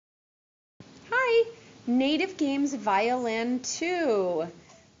Hi, Native Games Violin 2.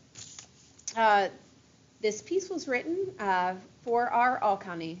 This piece was written for our All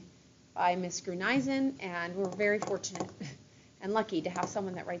County by Miss Gruneisen, and we're very fortunate and lucky to have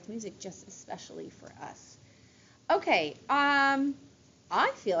someone that writes music just especially for us. Okay, I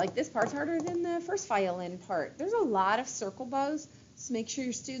feel like this part's harder than the first violin part. There's a lot of circle bows, so make sure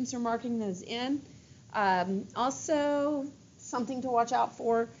your students are marking those in. Also, something to watch out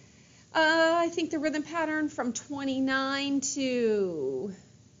for. I think the rhythm pattern from 29 to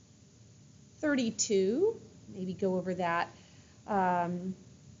 32, maybe go over that.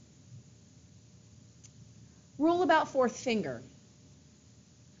 Rule about fourth finger.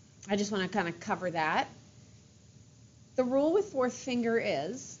 I just want to kind of cover that. The rule with fourth finger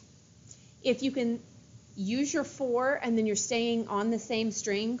is if you can use your 4 and then you're staying on the same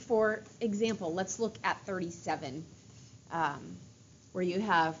string. For example, let's look at 37. Where you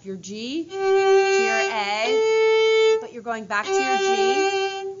have your G to your A, but you're going back to your G.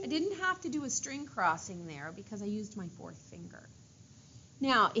 I didn't have to do a string crossing there because I used my fourth finger.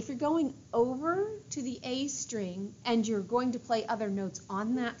 Now, if you're going over to the A string and you're going to play other notes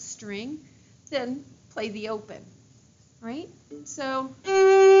on that string, then play the open, right? So,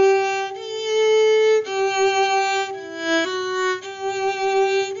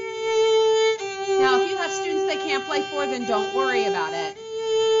 now if you have students that can't play 4, then don't worry about it.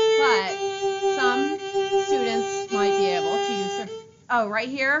 But some students might be able to use their, right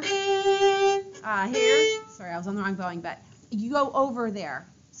here, here, sorry, I was on the wrong bowing, but you go over there.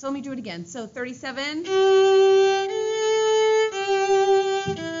 So let me do it again. So 37. So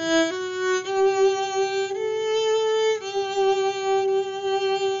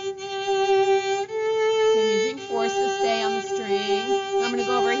I'm using force to stay on the string. And I'm going to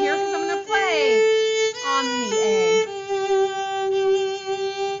go over here because I'm going to play on the A.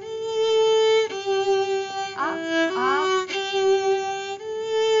 Up, up.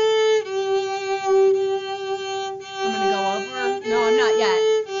 I'm going to go over. No, I'm not yet.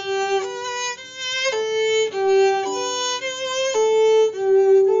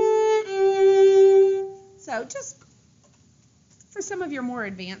 So just for some of your more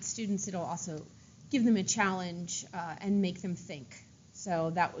advanced students, it'll also give them a challenge and make them think.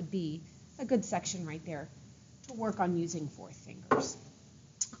 So that would be a good section right there to work on using fourth fingers.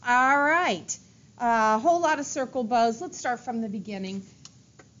 All right, a whole lot of circle bows. Let's start from the beginning.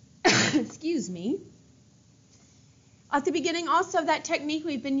 Excuse me. At the beginning also of that technique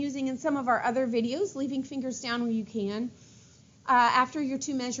we've been using in some of our other videos, leaving fingers down where you can. After your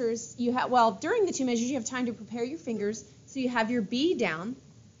 2 measures, during the 2 measures, you have time to prepare your fingers. So you have your B down,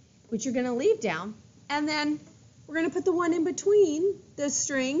 which you're going to leave down. And then we're going to put the one in between the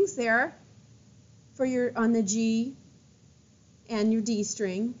strings there for on the G and your D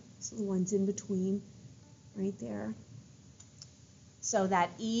string. So the one's in between right there. So that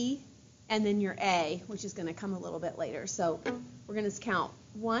E and then your A, which is going to come a little bit later. So we're going to count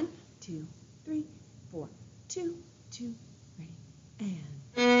 1, 2, 3, 4, 2, 2, ready, and.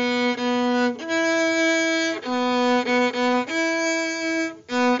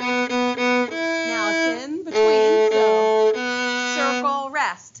 Now it's in between, so circle,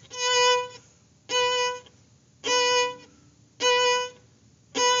 rest.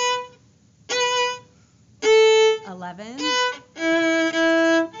 11.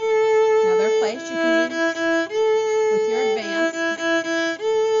 Another place you can use with your advance.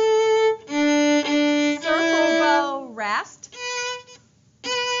 Circle, bow, rest.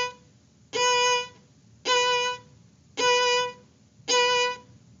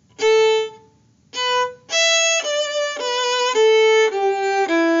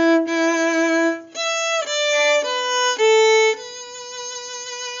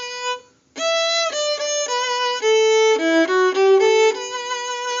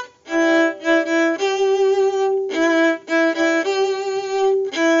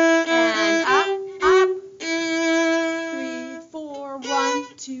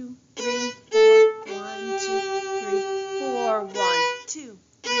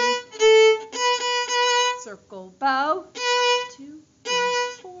 Circle, bow, 2, 3,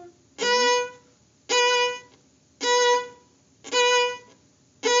 4,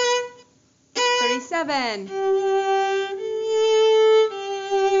 37.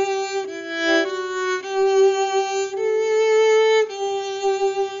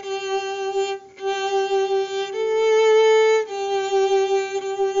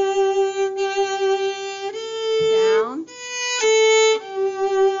 Down.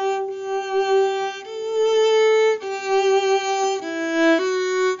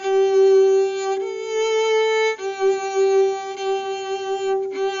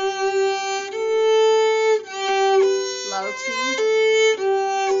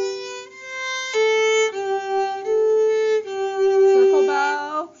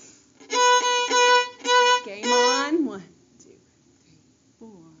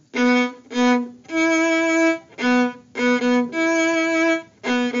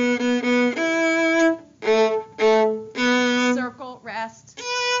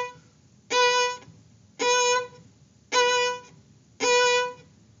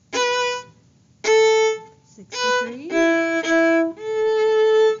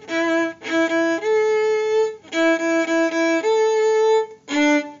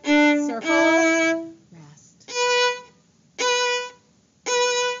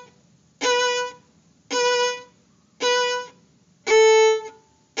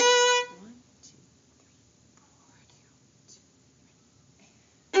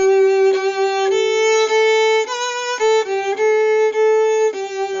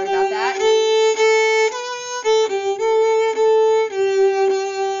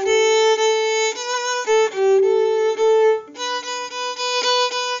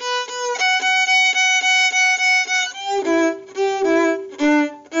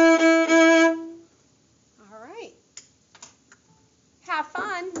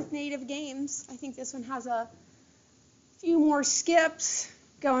 games. I think this one has a few more skips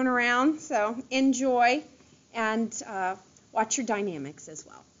going around, so enjoy and watch your dynamics as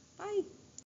well. Bye.